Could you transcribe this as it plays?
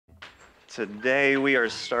Today we are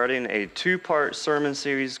starting a two-part sermon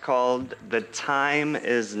series called The Time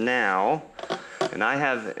Is Now, and I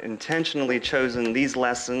have intentionally chosen these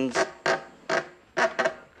lessons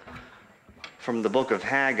from the book of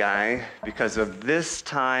Haggai because of this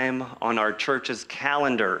time on our church's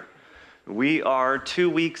calendar. We are 2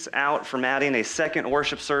 weeks out from adding a second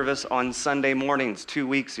worship service on Sunday mornings. 2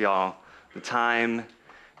 weeks, y'all. The time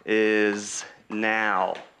is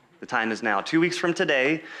now. The time is now. 2 weeks from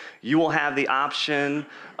today, you will have the option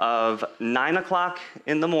of 9 o'clock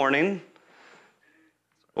in the morning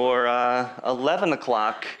or 11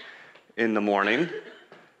 o'clock in the morning.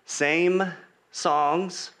 Same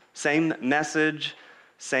songs, same message,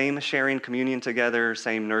 same sharing communion together,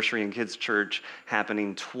 same nursery and kids church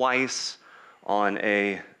happening twice on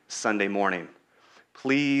a Sunday morning.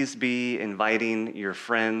 Please be inviting your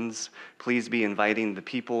friends. Please be inviting the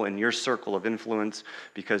people in your circle of influence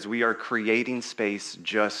because we are creating space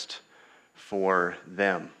just for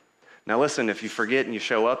them. Now listen, if you forget and you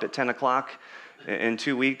show up at 10 o'clock in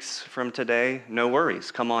 2 weeks from today, no worries.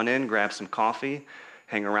 Come on in, grab some coffee,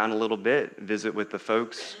 hang around a little bit, visit with the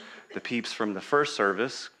folks, the peeps from the first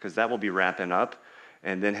service, because that will be wrapping up,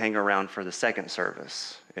 and then hang around for the second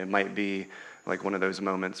service. It might be like one of those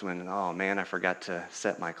moments when, oh man, I forgot to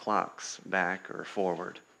set my clocks back or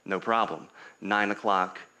forward. No problem. 9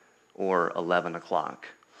 o'clock or 11 o'clock.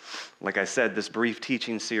 Like I said, this brief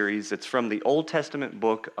teaching series, it's from the Old Testament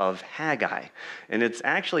book of Haggai. And it's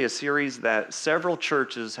actually a series that several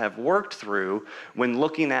churches have worked through when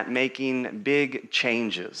looking at making big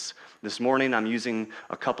changes. This morning, I'm using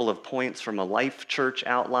a couple of points from a Life Church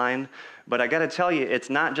outline. But I got to tell you, it's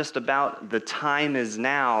not just about the time is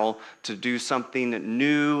now to do something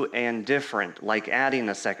new and different, like adding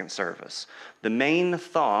a second service. The main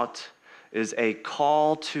thought is a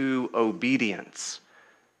call to obedience.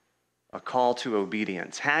 A call to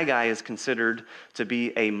obedience. Haggai is considered to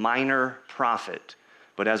be a minor prophet.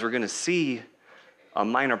 But as we're going to see, a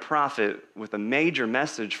minor prophet with a major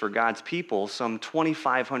message for God's people some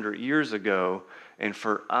 2,500 years ago and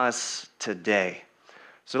for us today.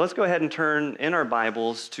 So let's go ahead and turn in our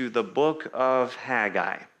Bibles to the book of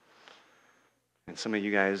Haggai. And some of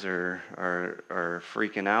you guys are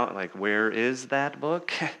freaking out, like, where is that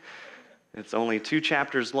book? It's only 2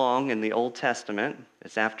 chapters long in the Old Testament.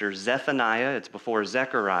 It's after Zephaniah. It's before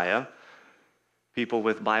Zechariah. People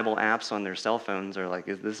with Bible apps on their cell phones are like,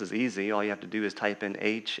 this is easy. All you have to do is type in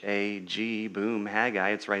H-A-G, boom,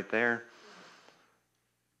 Haggai. It's right there.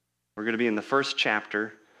 We're going to be in the first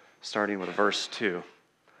chapter, starting with verse 2.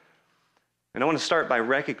 And I want to start by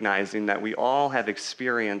recognizing that we all have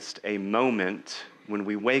experienced a moment when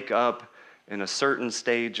we wake up in a certain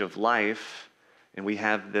stage of life and we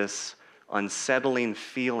have this unsettling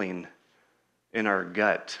feeling in our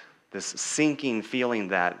gut, this sinking feeling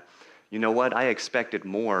that, you know what, I expected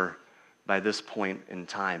more by this point in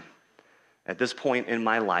time. At this point in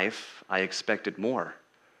my life, I expected more.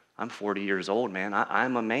 I'm 40 years old, man.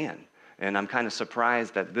 I'm a man. And I'm kind of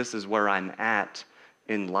surprised that this is where I'm at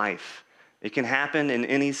in life. It can happen in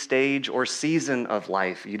any stage or season of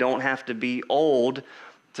life. You don't have to be old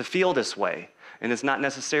to feel this way. And it's not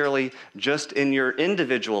necessarily just in your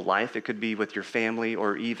individual life. It could be with your family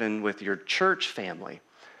or even with your church family.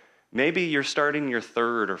 Maybe you're starting your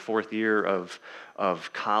 3rd or 4th year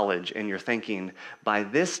of college and you're thinking, by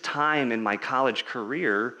this time in my college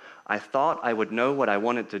career, I thought I would know what I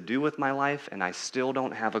wanted to do with my life and I still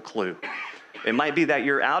don't have a clue. It might be that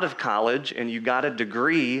you're out of college and you got a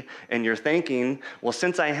degree and you're thinking, well,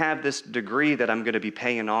 since I have this degree that I'm going to be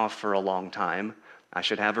paying off for a long time, I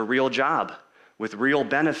should have a real job with real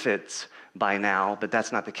benefits by now, but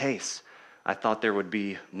that's not the case. I thought there would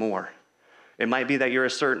be more. It might be that you're a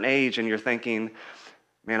certain age and you're thinking,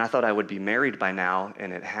 man, I thought I would be married by now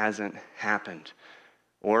and it hasn't happened.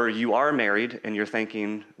 Or you are married and you're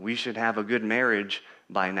thinking, we should have a good marriage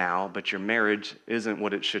by now, but your marriage isn't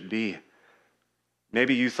what it should be.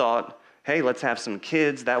 Maybe you thought, hey, let's have some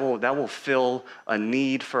kids. That will fill a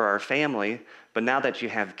need for our family. But now that you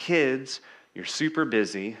have kids, you're super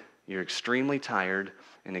busy, you're extremely tired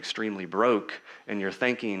and extremely broke, and you're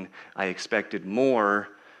thinking, I expected more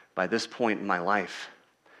by this point in my life.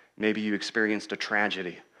 Maybe you experienced a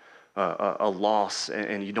tragedy, a loss,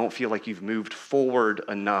 and you don't feel like you've moved forward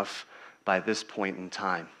enough by this point in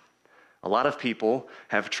time. A lot of people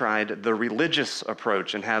have tried the religious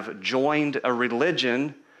approach and have joined a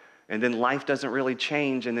religion, and then life doesn't really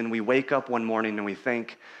change, and then we wake up one morning and we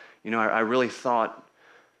think, you know, I really thought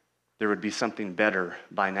there would be something better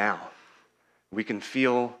by now. We can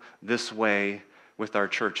feel this way with our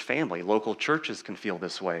church family. Local churches can feel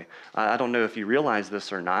this way. I don't know if you realize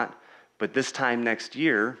this or not, but this time next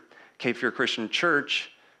year, Cape Fear Christian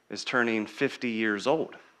Church is turning 50 years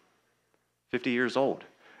old. 50 years old.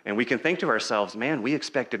 And we can think to ourselves, man, we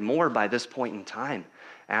expected more by this point in time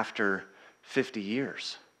after 50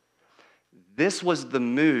 years. This was the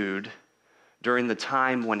mood during the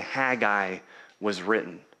time when Haggai was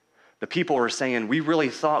written. The people were saying, we really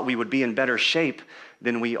thought we would be in better shape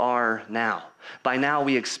than we are now. By now,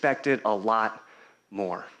 we expected a lot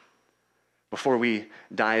more. Before we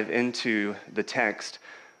dive into the text,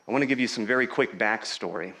 I want to give you some very quick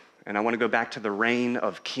backstory. And I want to go back to the reign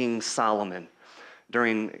of King Solomon.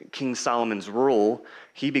 During King Solomon's rule,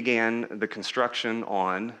 he began the construction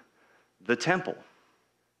on the temple.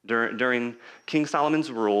 During King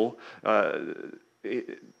Solomon's rule,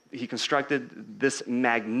 he constructed this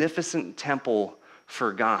magnificent temple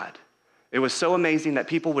for God. It was so amazing that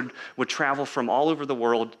people would travel from all over the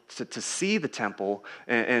world to see the temple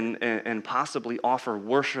and possibly offer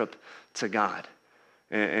worship to God.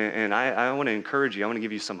 And I want to encourage you, I want to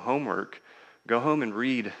give you some homework. Go home and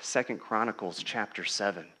read 2 Chronicles chapter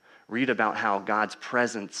 7. Read about how God's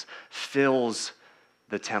presence fills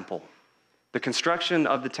the temple. The construction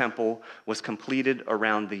of the temple was completed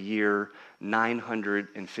around the year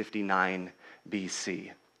 959 BC.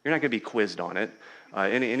 You're not going to be quizzed on it.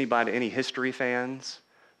 Any history fans?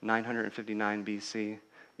 959 BC?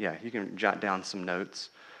 Yeah, you can jot down some notes.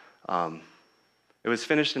 It was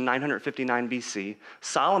finished in 959 BC.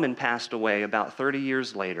 Solomon passed away about 30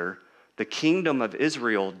 years later. The kingdom of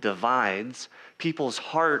Israel divides. People's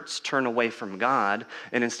hearts turn away from God.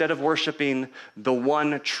 And instead of worshiping the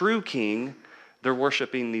one true king, they're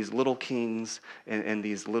worshiping these little kings and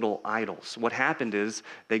these little idols. What happened is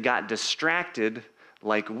they got distracted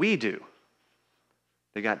like we do.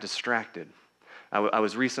 They got distracted. I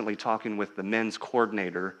was recently talking with the men's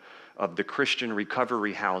coordinator of the Christian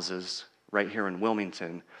recovery houses right here in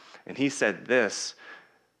Wilmington, and he said this.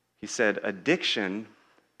 He said, addiction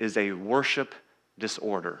is a worship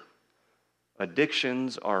disorder.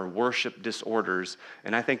 Addictions are worship disorders,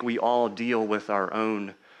 and I think we all deal with our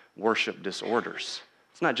own worship disorders.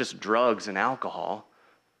 It's not just drugs and alcohol.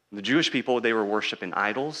 The Jewish people, they were worshiping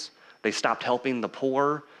idols. They stopped helping the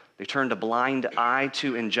poor. They turned a blind eye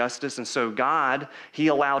to injustice. And so God, he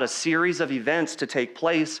allowed a series of events to take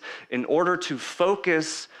place in order to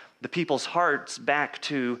focus the people's hearts back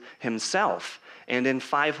to himself. And in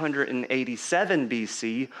 587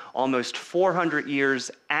 BC, almost 400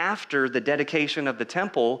 years after the dedication of the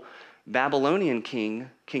temple, Babylonian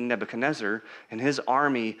King Nebuchadnezzar, and his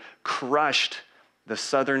army crushed the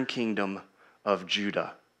southern kingdom of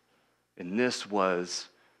Judah. And this was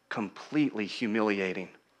completely humiliating.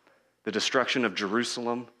 The destruction of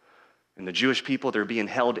Jerusalem, and the Jewish people, they're being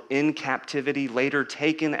held in captivity, later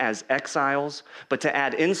taken as exiles. But to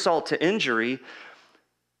add insult to injury,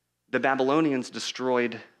 the Babylonians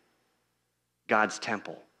destroyed God's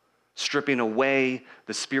temple, stripping away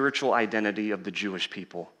the spiritual identity of the Jewish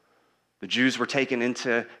people. The Jews were taken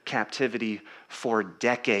into captivity for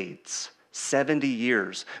decades, 70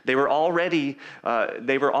 years. They were already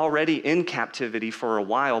in captivity for a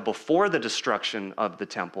while before the destruction of the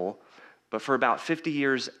temple. But for about 50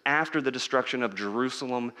 years after the destruction of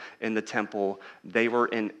Jerusalem and the temple, they were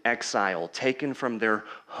in exile, taken from their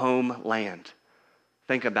homeland.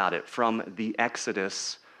 Think about it, from the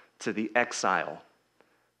Exodus to the exile.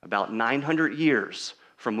 About 900 years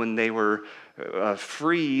from when they were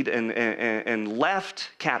freed and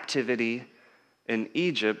left captivity in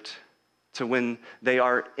Egypt to when they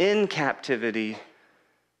are in captivity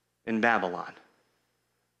in Babylon.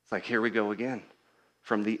 It's like, here we go again.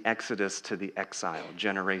 From the Exodus to the exile,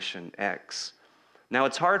 Generation X. Now,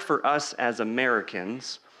 it's hard for us as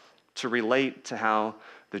Americans to relate to how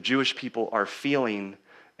the Jewish people are feeling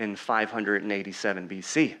in 587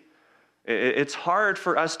 BC. It's hard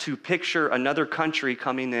for us to picture another country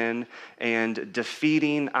coming in and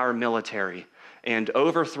defeating our military and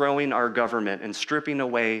overthrowing our government and stripping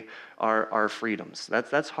away our freedoms.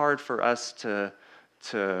 That's hard for us to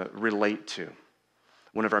relate to.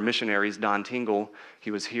 One of our missionaries, Don Tingle,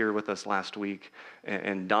 he was here with us last week,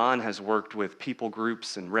 and Don has worked with people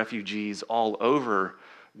groups and refugees all over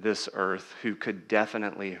this earth who could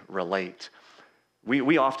definitely relate.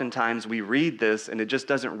 We oftentimes, we read this and it just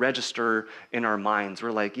doesn't register in our minds.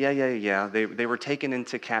 We're like, yeah, they were taken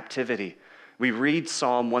into captivity. We read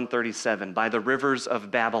Psalm 137, by the rivers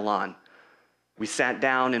of Babylon. We sat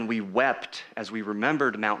down and we wept as we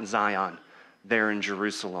remembered Mount Zion there in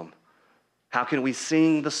Jerusalem. How can we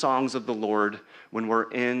sing the songs of the Lord when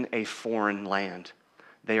we're in a foreign land?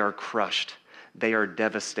 They are crushed. They are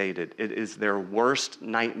devastated. It is their worst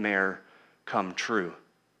nightmare come true.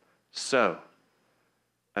 So,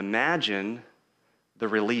 imagine the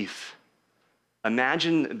relief.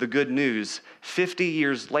 Imagine the good news 50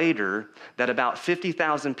 years later that about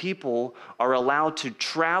 50,000 people are allowed to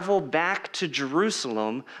travel back to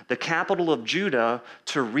Jerusalem, the capital of Judah,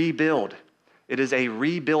 to rebuild. It is a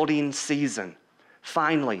rebuilding season.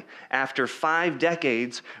 Finally, after 5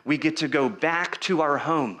 decades, we get to go back to our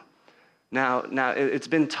home. Now it's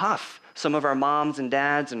been tough. Some of our moms and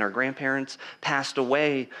dads and our grandparents passed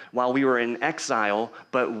away while we were in exile,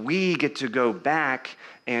 but we get to go back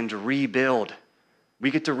and rebuild.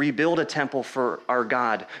 We get to rebuild a temple for our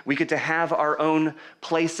God. We get to have our own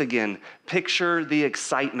place again. Picture the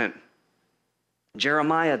excitement.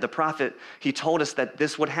 Jeremiah, the prophet, he told us that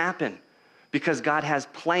this would happen because God has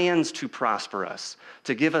plans to prosper us,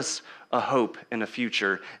 to give us a hope and a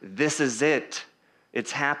future. This is it.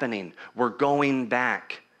 It's happening. We're going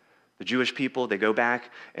back. The Jewish people, they go back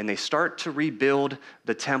and they start to rebuild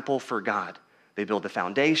the temple for God. They build the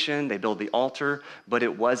foundation, they build the altar, but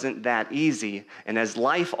it wasn't that easy. And as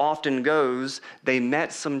life often goes, they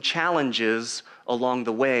met some challenges along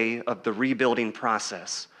the way of the rebuilding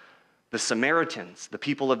process. The Samaritans, the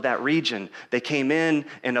people of that region, they came in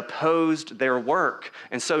and opposed their work.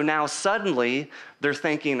 And so now suddenly they're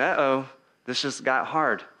thinking, uh-oh, this just got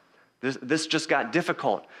hard. This just got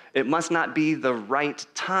difficult. It must not be the right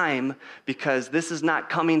time because this is not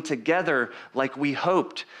coming together like we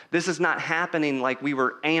hoped. This is not happening like we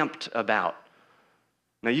were amped about.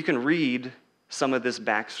 Now you can read some of this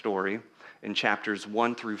backstory in chapters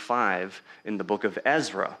 1 through 5 in the book of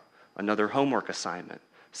Ezra, another homework assignment.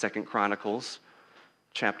 2 Chronicles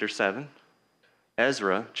chapter 7,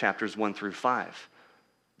 Ezra chapters 1 through 5.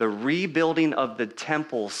 The rebuilding of the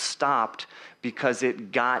temple stopped because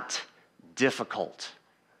it got difficult.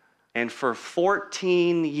 And for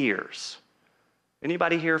 14 years,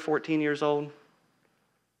 anybody here 14 years old?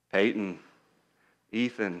 Peyton,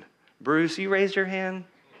 Ethan, Bruce, you raised your hand?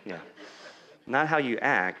 Yeah. Not how you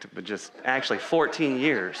act, but just actually 14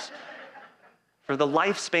 years. For the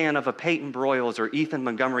lifespan of a Peyton Broyles or Ethan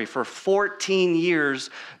Montgomery, for 14 years,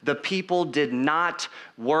 the people did not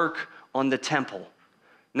work on the temple.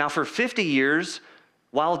 Now, for 50 years,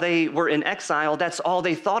 while they were in exile, that's all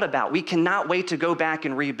they thought about. We cannot wait to go back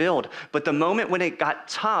and rebuild. But the moment when it got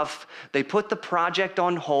tough, they put the project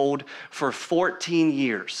on hold for 14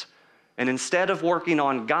 years. And instead of working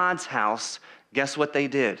on God's house, guess what they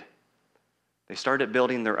did? They started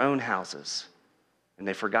building their own houses, and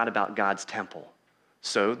they forgot about God's temple.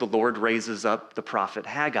 So the Lord raises up the prophet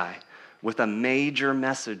Haggai with a major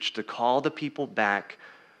message to call the people back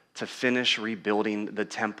to finish rebuilding the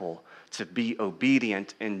temple, to be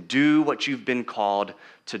obedient and do what you've been called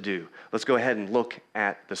to do. Let's go ahead and look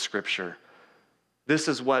at the scripture. This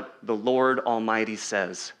is what the Lord Almighty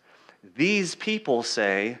says. These people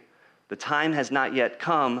say, the time has not yet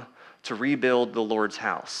come to rebuild the Lord's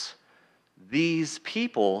house. These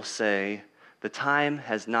people say, the time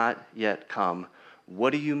has not yet come.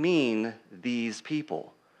 What do you mean, these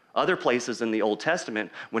people? Other places in the Old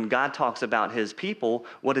Testament, when God talks about his people,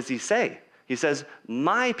 what does he say? He says,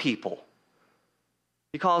 my people.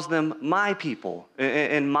 He calls them my people.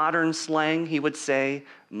 In modern slang, he would say,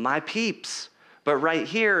 my peeps. But right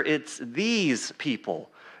here, it's these people.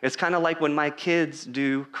 It's kind of like when my kids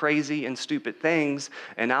do crazy and stupid things,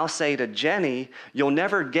 and I'll say to Jenny, you'll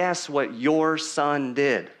never guess what your son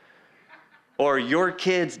did. Or your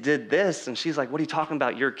kids did this, and she's like, what are you talking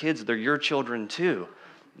about? Your kids, they're your children too.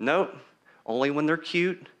 Nope, only when they're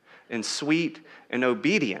cute and sweet and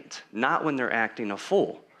obedient, not when they're acting a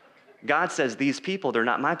fool. God says, these people, they're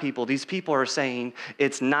not my people. These people are saying,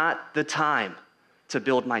 it's not the time to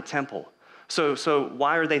build my temple. So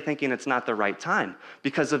why are they thinking it's not the right time?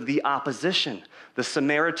 Because of the opposition. The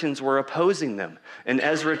Samaritans were opposing them. In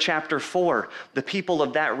Ezra chapter 4, the people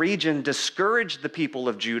of that region discouraged the people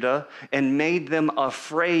of Judah and made them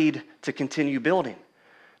afraid to continue building.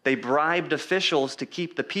 They bribed officials to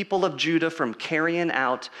keep the people of Judah from carrying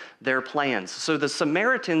out their plans. So the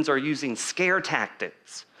Samaritans are using scare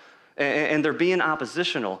tactics, and they're being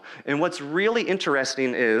oppositional. And what's really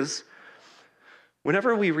interesting is,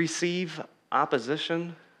 whenever we receive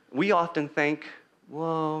opposition, we often think,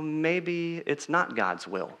 well, maybe it's not God's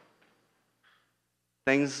will.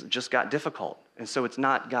 Things just got difficult, and so it's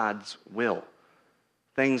not God's will.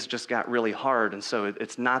 Things just got really hard, and so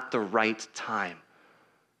it's not the right time.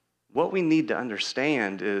 What we need to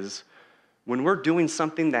understand is when we're doing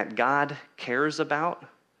something that God cares about,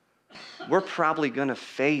 we're probably going to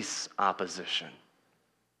face opposition.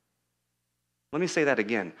 Let me say that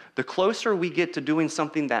again. The closer we get to doing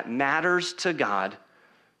something that matters to God,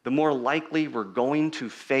 the more likely we're going to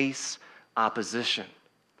face opposition.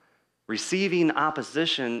 Receiving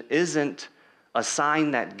opposition isn't a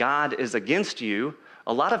sign that God is against you,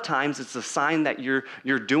 a lot of times it's a sign that you're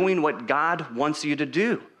doing what God wants you to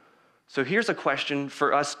do. So here's a question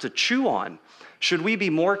for us to chew on. Should we be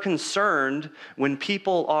more concerned when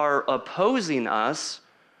people are opposing us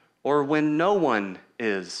or when no one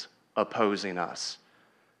is opposing us?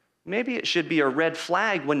 Maybe it should be a red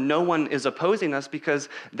flag when no one is opposing us, because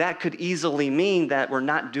that could easily mean that we're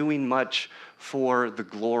not doing much for the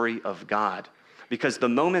glory of God. Because the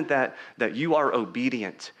moment that you are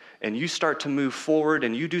obedient and you start to move forward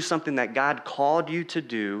and you do something that God called you to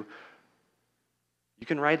do, you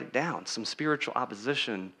can write it down. Some spiritual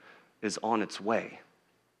opposition is on its way.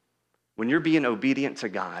 When you're being obedient to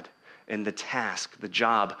God and the task, the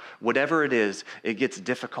job, whatever it is, it gets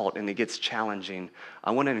difficult and it gets challenging.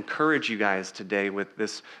 I want to encourage you guys today with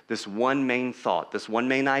this one main thought, this one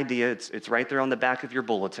main idea. It's right there on the back of your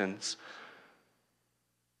bulletins.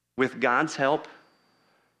 With God's help,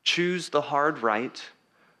 choose the hard right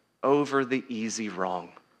over the easy wrong.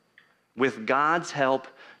 With God's help,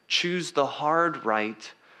 choose the hard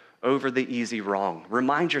right over the easy wrong.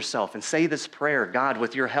 Remind yourself and say this prayer: God,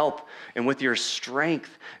 with your help and with your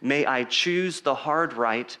strength, may I choose the hard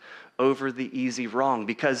right over the easy wrong.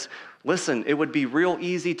 Because listen, it would be real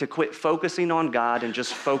easy to quit focusing on God and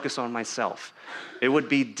just focus on myself. It would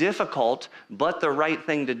be difficult, but the right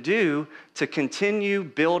thing to do to continue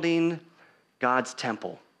building God's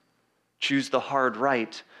temple. Choose the hard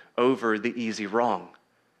right over the easy wrong.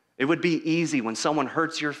 It would be easy when someone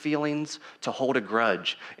hurts your feelings to hold a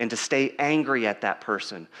grudge and to stay angry at that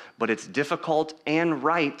person. But it's difficult and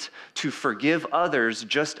right to forgive others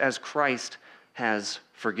just as Christ has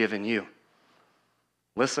forgiven you.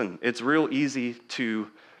 Listen, it's real easy to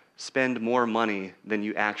spend more money than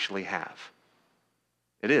you actually have.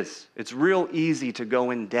 It is. It's real easy to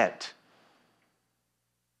go in debt.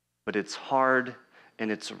 But it's hard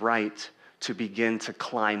and it's right to begin to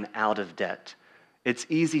climb out of debt. It's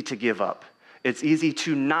easy to give up. It's easy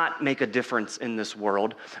to not make a difference in this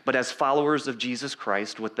world. But as followers of Jesus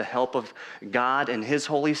Christ, with the help of God and His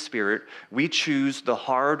Holy Spirit, we choose the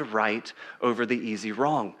hard right over the easy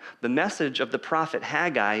wrong. The message of the prophet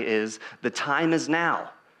Haggai is, the time is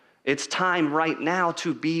now. It's time right now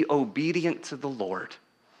to be obedient to the Lord.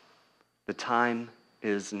 The time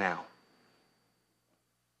is now.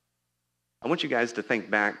 I want you guys to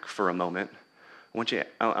think back for a moment. I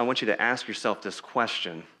want you to ask yourself this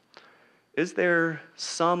question: is there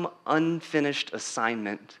some unfinished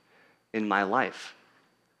assignment in my life?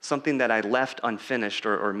 Something that I left unfinished,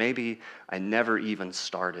 or maybe I never even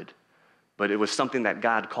started, but it was something that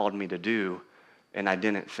God called me to do and I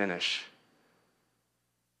didn't finish.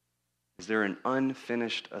 Is there an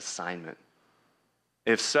unfinished assignment?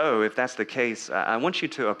 If so, if that's the case, I want you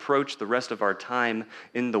to approach the rest of our time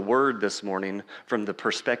in the Word this morning from the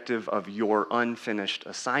perspective of your unfinished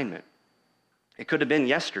assignment. It could have been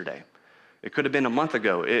yesterday. It could have been a month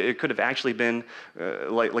ago. It could have actually been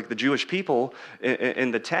like the Jewish people in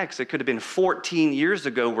the text. It could have been 14 years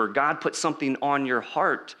ago where God put something on your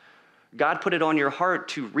heart. God put it on your heart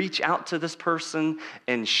to reach out to this person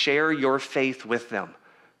and share your faith with them.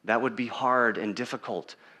 That would be hard and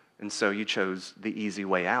difficult. And so you chose the easy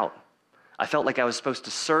way out. I felt like I was supposed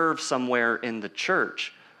to serve somewhere in the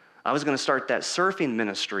church. I was going to start that surfing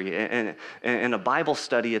ministry and a Bible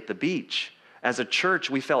study at the beach. As a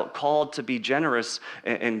church, we felt called to be generous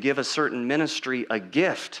and give a certain ministry a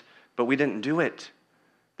gift, but we didn't do it.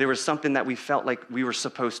 There was something that we felt like we were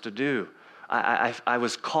supposed to do. I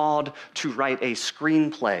was called to write a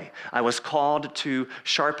screenplay. I was called to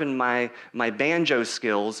sharpen my banjo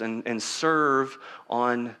skills and serve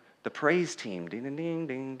on the praise team. Ding, ding, ding,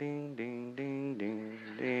 ding, ding, ding, ding, ding,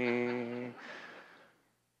 ding.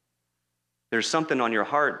 There's something on your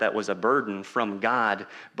heart that was a burden from God,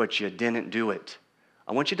 but you didn't do it.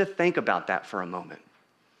 I want you to think about that for a moment.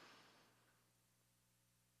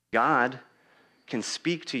 God can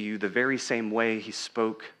speak to you the very same way He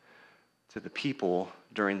spoke to the people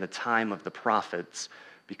during the time of the prophets,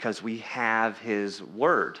 because we have His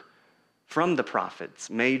word from the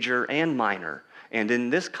prophets, major and minor. And in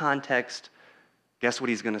this context, guess what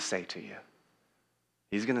He's going to say to you?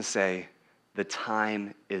 He's going to say, the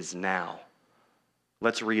time is now.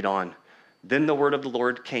 Let's read on. Then the word of the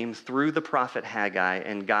Lord came through the prophet Haggai,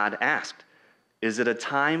 and God asked, is it a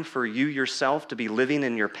time for you yourself to be living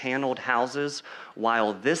in your paneled houses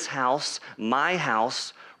while this house, my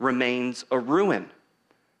house, remains a ruin?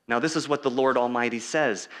 Now this is what the Lord Almighty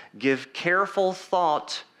says. Give careful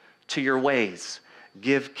thought to your ways.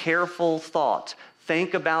 Give careful thought.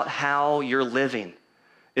 Think about how you're living.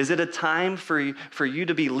 Is it a time for you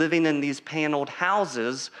to be living in these paneled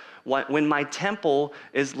houses when my temple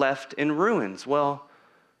is left in ruins? Well,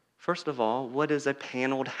 first of all, what is a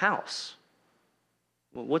paneled house?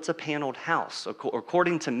 Well, what's a paneled house?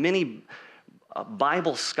 According to many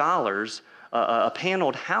Bible scholars, a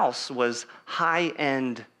paneled house was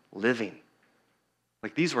high-end living.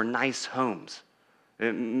 Like these were nice homes.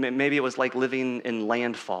 Maybe it was like living in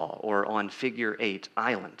Landfall or on Figure 8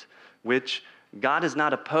 Island, which God is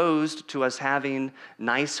not opposed to us having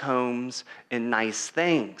nice homes and nice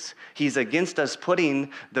things. He's against us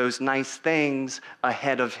putting those nice things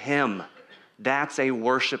ahead of Him. That's a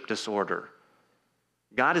worship disorder.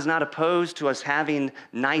 God is not opposed to us having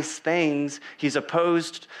nice things. He's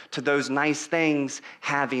opposed to those nice things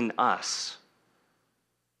having us.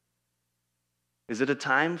 Is it a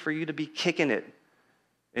time for you to be kicking it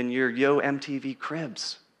in your Yo MTV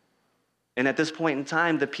cribs? And at this point in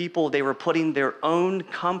time, the people, they were putting their own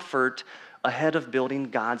comfort ahead of building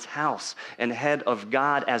God's house and ahead of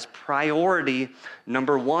God as priority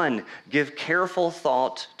number one. Give careful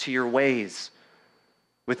thought to your ways.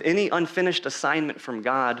 With any unfinished assignment from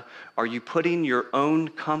God, are you putting your own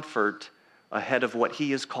comfort ahead of what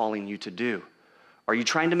He is calling you to do? Are you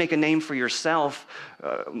trying to make a name for yourself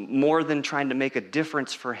more than trying to make a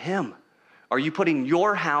difference for Him? Are you putting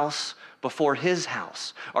your house before His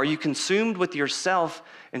house? Are you consumed with yourself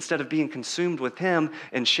instead of being consumed with Him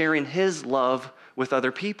and sharing His love with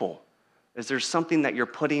other people? Is there something that you're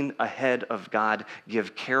putting ahead of God?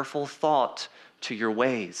 Give careful thought to your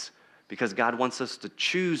ways, because God wants us to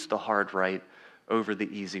choose the hard right over the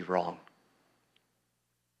easy wrong.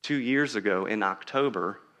 2 years ago in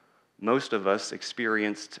October, most of us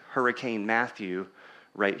experienced Hurricane Matthew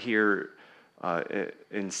right here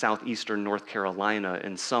in southeastern North Carolina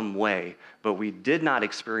in some way, but we did not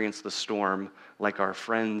experience the storm like our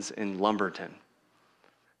friends in Lumberton.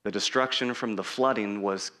 The destruction from the flooding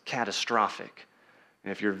was catastrophic.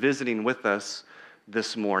 And if you're visiting with us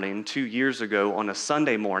this morning, 2 years ago on a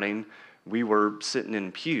Sunday morning, we were sitting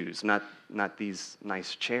in pews, not these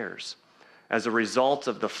nice chairs. As a result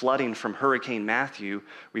of the flooding from Hurricane Matthew,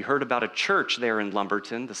 we heard about a church there in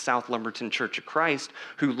Lumberton, the South Lumberton Church of Christ,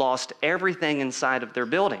 who lost everything inside of their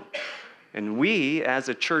building. And we, as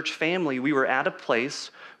a church family, we were at a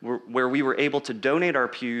place where we were able to donate our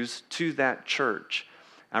pews to that church.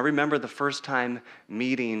 I remember the first time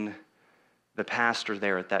meeting the pastor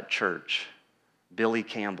there at that church, Billy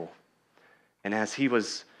Campbell. And as he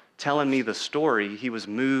was telling me the story, he was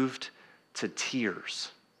moved to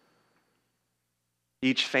tears.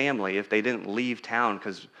 Each family, if they didn't leave town,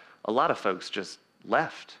 because a lot of folks just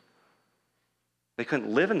left. They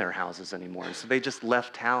couldn't live in their houses anymore, so they just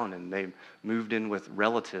left town and they moved in with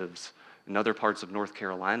relatives in other parts of North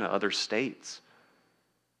Carolina, other states.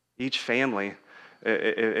 Each family,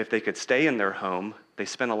 if they could stay in their home, they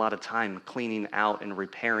spent a lot of time cleaning out and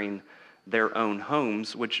repairing their own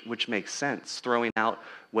homes, which makes sense, throwing out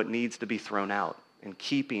what needs to be thrown out and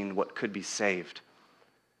keeping what could be saved.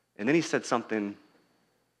 And then he said something.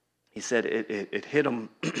 He said it hit him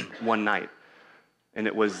one night, and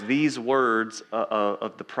it was these words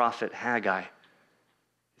of the prophet Haggai. He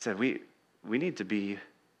said, we need to be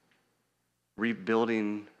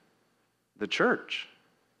rebuilding the church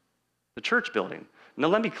building. Now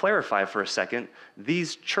let me clarify for a second.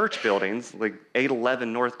 These church buildings, like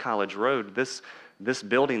 811 North College Road, this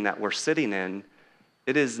building that we're sitting in,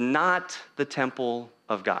 it is not the temple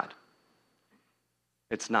of God.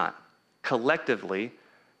 It's not. Collectively,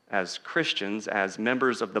 as Christians, as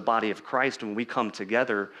members of the body of Christ, when we come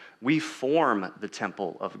together, we form the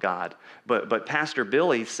temple of God. But Pastor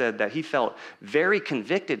Billy said that he felt very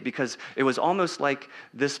convicted because it was almost like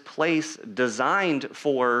this place designed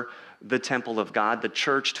for the temple of God, the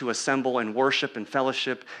church to assemble and worship and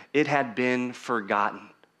fellowship, it had been forgotten.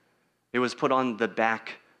 It was put on the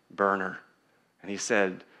back burner. And he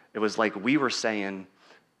said, it was like we were saying,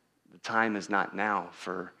 the time is not now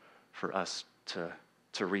for us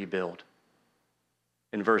to rebuild.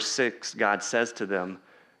 In verse 6, God says to them,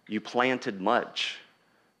 you planted much,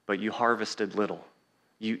 but you harvested little.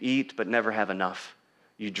 You eat, but never have enough.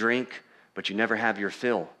 You drink, but you never have your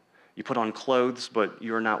fill. You put on clothes, but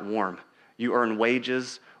you are not warm. You earn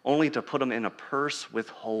wages only to put them in a purse with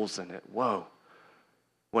holes in it. Whoa.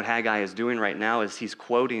 What Haggai is doing right now is he's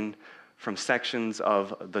quoting from sections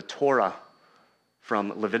of the Torah,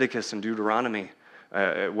 from Leviticus and Deuteronomy,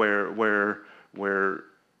 where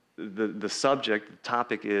the subject, the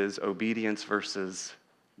topic is obedience versus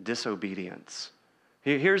disobedience.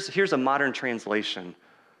 Here's a modern translation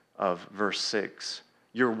of verse 6.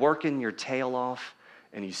 You're working your tail off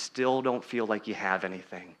and you still don't feel like you have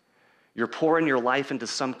anything. You're pouring your life into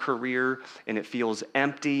some career and it feels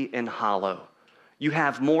empty and hollow. You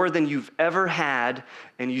have more than you've ever had,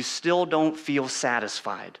 and you still don't feel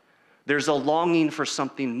satisfied. There's a longing for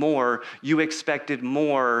something more. You expected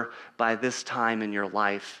more by this time in your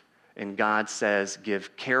life. And God says,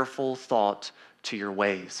 give careful thought to your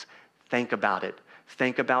ways. Think about it.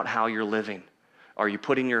 Think about how you're living. Are you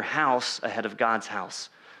putting your house ahead of God's house?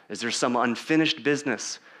 Is there some unfinished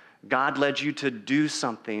business? God led you to do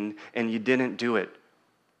something and you didn't do it.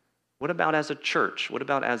 What about as a church? What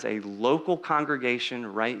about as a local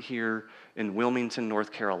congregation right here in Wilmington,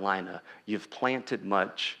 North Carolina? You've planted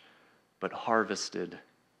much, but harvested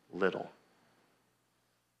little.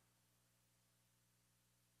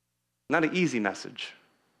 Not an easy message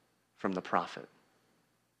from the prophet.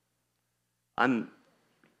 I'm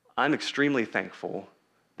extremely thankful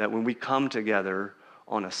that when we come together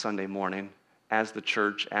on a Sunday morning as the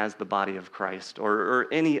church, as the body of Christ, or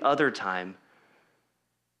any other time,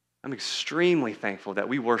 I'm extremely thankful that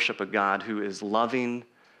we worship a God who is loving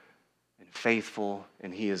and faithful,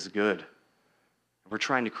 and he is good. We're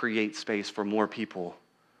trying to create space for more people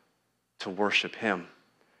to worship him.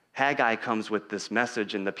 Haggai comes with this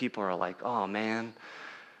message, and the people are like, oh man,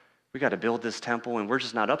 we got to build this temple, and we're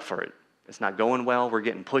just not up for it. It's not going well. We're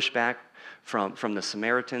getting pushback from the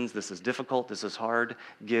Samaritans. This is difficult. This is hard.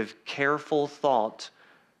 Give careful thought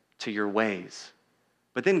to your ways.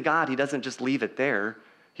 But then God, he doesn't just leave it there.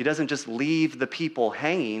 He doesn't just leave the people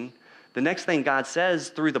hanging. The next thing God says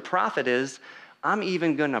through the prophet is, I'm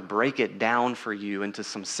even going to break it down for you into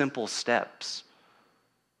some simple steps.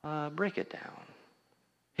 Break it down.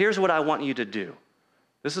 Here's what I want you to do.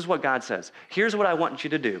 This is what God says. Here's what I want you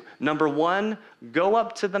to do. Number 1, go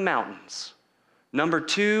up to the mountains. Number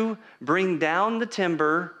 2, bring down the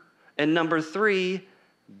timber. And number 3,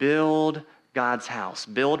 build God's house.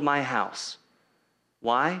 Build my house.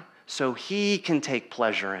 Why? So he can take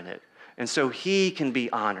pleasure in it. And so he can be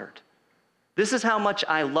honored. This is how much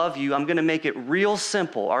I love you. I'm going to make it real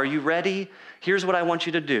simple. Are you ready? Here's what I want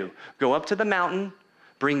you to do. Go up to the mountain,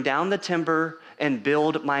 bring down the timber, and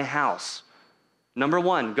build my house. Number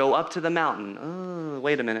 1, go up to the mountain. Oh,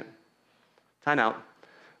 wait a minute. Time out.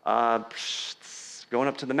 Going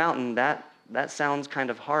up to the mountain, that sounds kind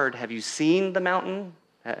of hard. Have you seen the mountain?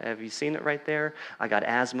 Have you seen it right there? I got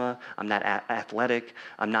asthma. I'm not athletic.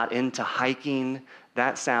 I'm not into hiking.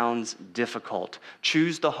 That sounds difficult.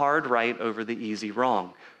 Choose the hard right over the easy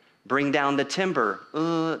wrong. Bring down the timber.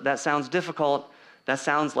 That sounds difficult. That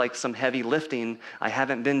sounds like some heavy lifting. I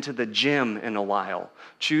haven't been to the gym in a while.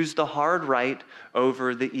 Choose the hard right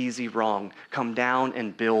over the easy wrong. Come down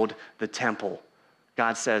and build the temple.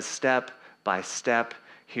 God says step by step.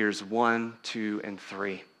 Here's 1, 2, and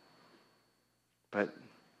 3. But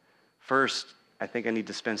first, I think I need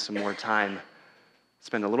to spend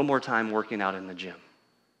a little more time working out in the gym.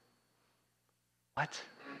 What?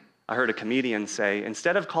 I heard a comedian say,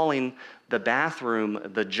 instead of calling the bathroom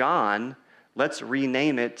the John, let's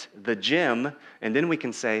rename it the gym, and then we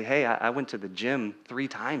can say, hey, I went to the gym 3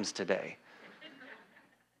 times today.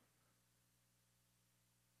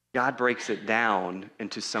 God breaks it down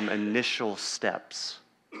into some initial steps,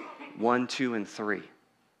 1, 2, and 3.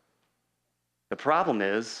 The problem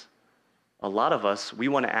is, a lot of us, we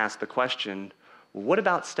want to ask the question, what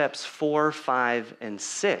about steps 4, 5, and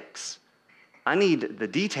 6? I need the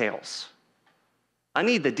details. I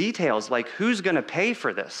need the details, like who's going to pay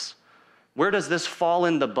for this? Where does this fall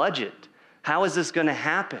in the budget? How is this going to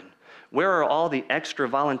happen? Where are all the extra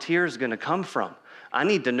volunteers going to come from? I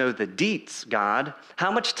need to know the deets, God.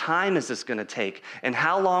 How much time is this going to take? And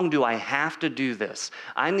how long do I have to do this?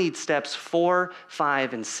 I need steps 4,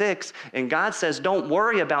 5, and 6. And God says, don't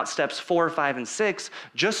worry about steps 4, 5, and 6.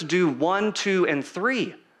 Just do 1, 2, and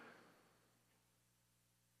 3.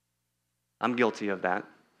 I'm guilty of that.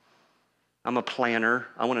 I'm a planner.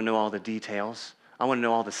 I want to know all the details. I want to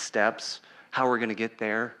know all the steps, how we're going to get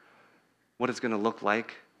there, what it's going to look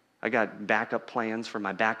like. I got backup plans for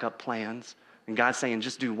my backup plans. And God's saying,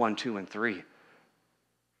 just do 1, 2, and 3.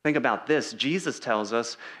 Think about this. Jesus tells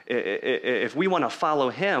us if we want to follow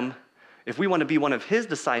him, if we want to be one of his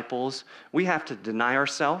disciples, we have to deny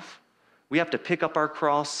ourselves. We have to pick up our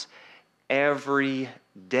cross every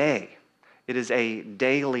day. It is a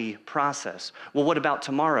daily process. Well, what about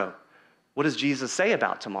tomorrow? What does Jesus say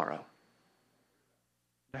about tomorrow?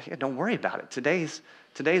 Yeah, don't worry about it.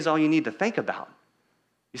 Today's all you need to think about.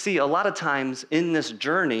 You see, a lot of times in this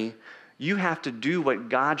journey, you have to do what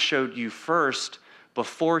God showed you first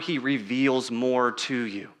before he reveals more to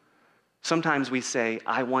you. Sometimes we say,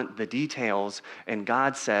 I want the details, and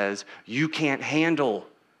God says, you can't handle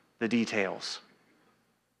the details.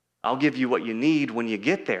 I'll give you what you need when you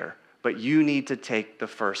get there, but you need to take the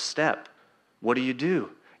first step. What do?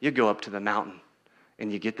 You go up to the mountain.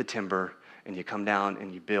 and you get the timber and you come down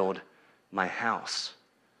and you build my house.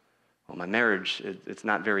 Well, my marriage, it's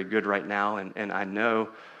not very good right now, and I know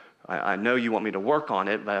you want me to work on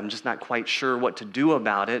it, but I'm just not quite sure what to do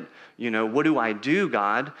about it. What do I do,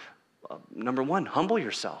 God? Number one, humble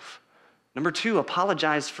yourself. Number two,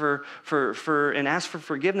 apologize for and ask for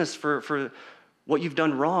forgiveness for what you've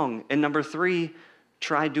done wrong. And number three,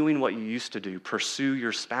 try doing what you used to do. Pursue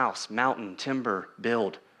your spouse, mountain, timber,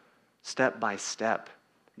 build, step by step.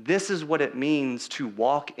 This is what it means to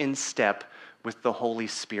walk in step with the Holy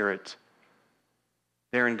Spirit.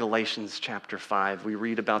 There in Galatians chapter 5, we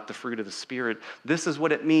read about the fruit of the Spirit. This is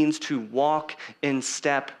what it means to walk in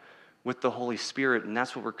step with the Holy Spirit, and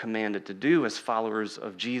that's what we're commanded to do as followers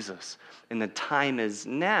of Jesus. And the time is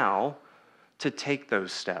now to take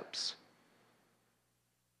those steps.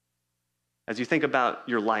 As you think about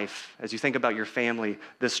your life, as you think about your family,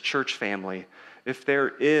 this church family, if there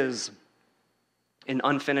is an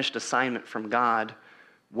unfinished assignment from God,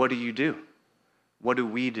 what do you do? What do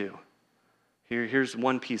we do? Here's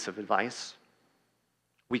one piece of advice.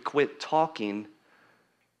 We quit talking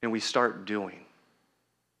and we start doing.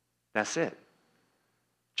 That's it.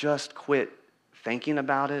 Just quit thinking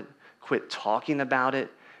about it, quit talking about it,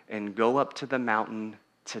 and go up to the mountain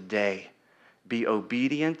today. Be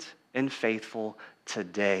obedient and faithful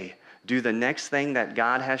today. Do the next thing that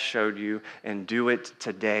God has showed you and do it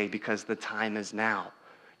today because the time is now.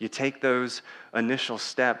 You take those initial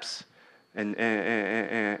steps,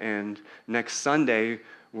 and next Sunday,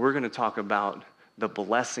 we're going to talk about the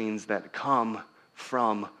blessings that come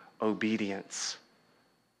from obedience.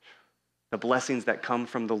 The blessings that come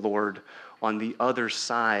from the Lord on the other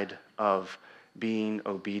side of being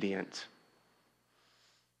obedient.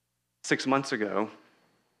 6 months ago,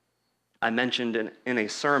 I mentioned in a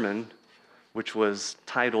sermon, which was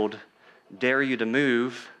titled, Dare You to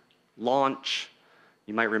Move, Launch.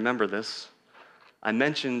 You might remember this. I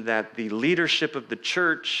mentioned that the leadership of the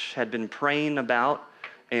church had been praying about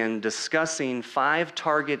and discussing 5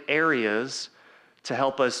 target areas to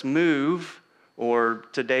help us move, or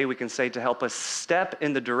today we can say to help us step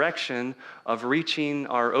in the direction of reaching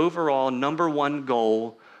our overall number one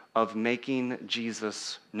goal of making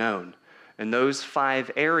Jesus known. And those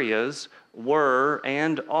 5 areas were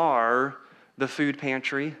and are the food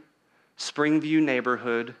pantry, Springview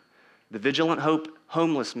neighborhood, the Vigilant Hope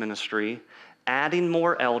homeless ministry, adding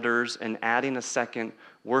more elders, and adding a second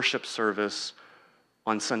worship service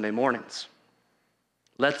on Sunday mornings.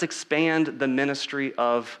 Let's expand the ministry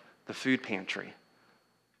of the food pantry.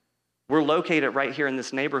 We're located right here in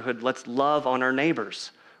this neighborhood. Let's love on our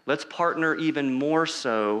neighbors. Let's partner even more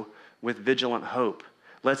so with Vigilant Hope.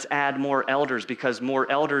 Let's add more elders, because more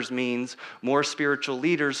elders means more spiritual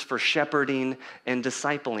leaders for shepherding and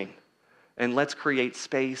discipling. And let's create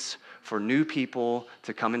space for new people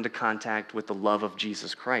to come into contact with the love of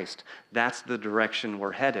Jesus Christ. That's the direction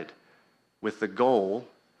we're headed, with the goal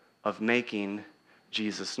of making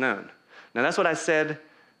Jesus known. Now, that's what I said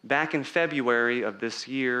back in February of this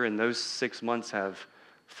year, and those 6 months have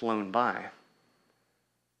flown by.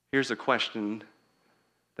 Here's a question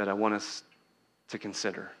that I want us to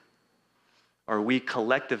consider. Are we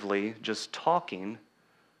collectively just talking,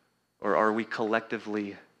 or are we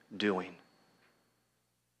collectively doing?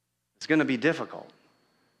 It's going to be difficult.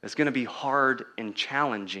 It's going to be hard and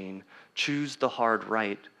challenging. Choose the hard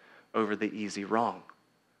right over the easy wrong.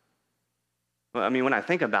 I mean, when I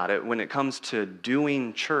think about it, when it comes to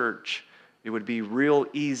doing church, it would be real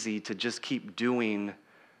easy to just keep doing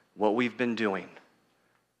what we've been doing.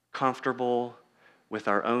 Comfortable with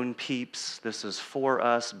our own peeps. This is for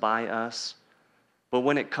us, by us. But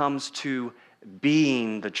when it comes to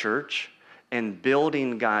being the church and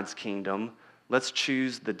building God's kingdom, let's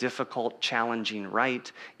choose the difficult, challenging right,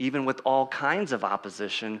 even with all kinds of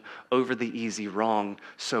opposition, over the easy wrong,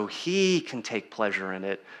 so He can take pleasure in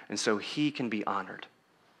it and so He can be honored.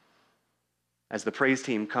 As the praise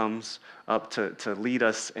team comes up to lead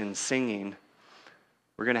us in singing,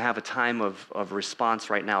 we're going to have a time of response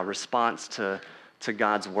right now, response to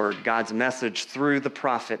God's word, God's message through the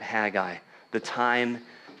prophet Haggai. The time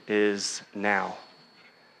is now.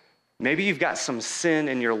 Maybe you've got some sin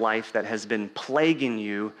in your life that has been plaguing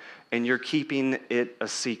you and you're keeping it a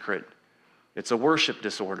secret. It's a worship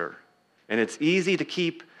disorder, and it's easy to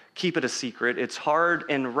keep it a secret. It's hard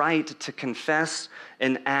and right to confess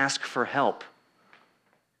and ask for help.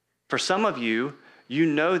 For some of you, you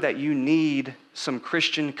know that you need some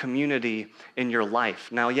Christian community in your life.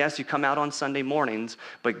 Now, yes, you come out on Sunday mornings,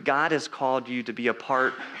 but God has called you to be a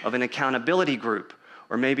part of an accountability group,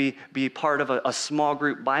 or maybe be part of a small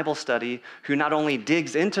group Bible study who not only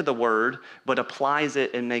digs into the Word, but applies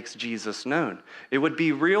it and makes Jesus known. It would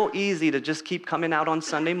be real easy to just keep coming out on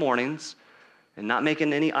Sunday mornings and not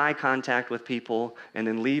making any eye contact with people and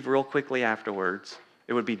then leave real quickly afterwards.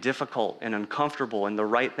 It would be difficult and uncomfortable, and the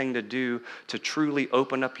right thing to do to truly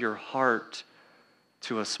open up your heart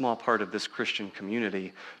to a small part of this Christian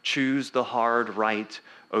community. Choose the hard right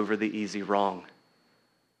over the easy wrong.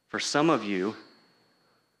 For some of you,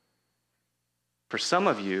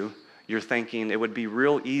 you're thinking it would be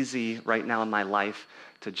real easy right now in my life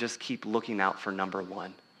to just keep looking out for number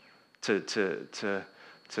one, to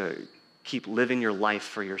keep living your life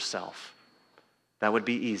for yourself. That would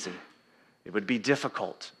be easy. It would be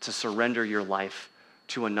difficult to surrender your life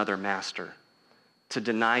to another master, to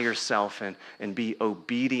deny yourself and be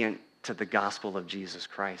obedient to the gospel of Jesus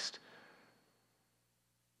Christ.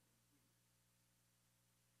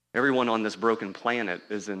 Everyone on this broken planet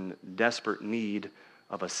is in desperate need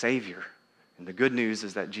of a Savior. And the good news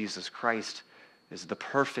is that Jesus Christ is the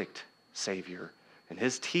perfect Savior, and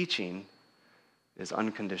his teaching is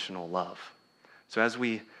unconditional love. So as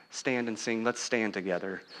we stand and sing, let's stand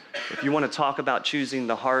together. If you want to talk about choosing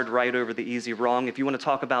the hard right over the easy wrong, if you want to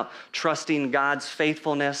talk about trusting God's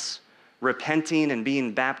faithfulness, repenting and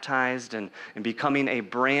being baptized and becoming a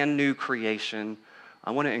brand new creation,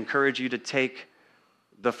 I want to encourage you to take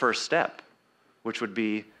the first step, which would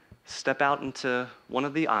be step out into one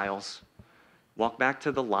of the aisles, walk back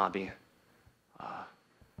to the lobby.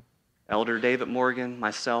 Elder David Morgan,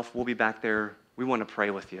 myself, we'll be back there. We want to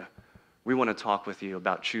pray with you. We want to talk with you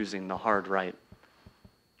about choosing the hard right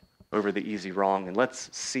over the easy wrong, and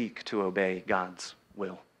let's seek to obey God's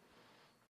will.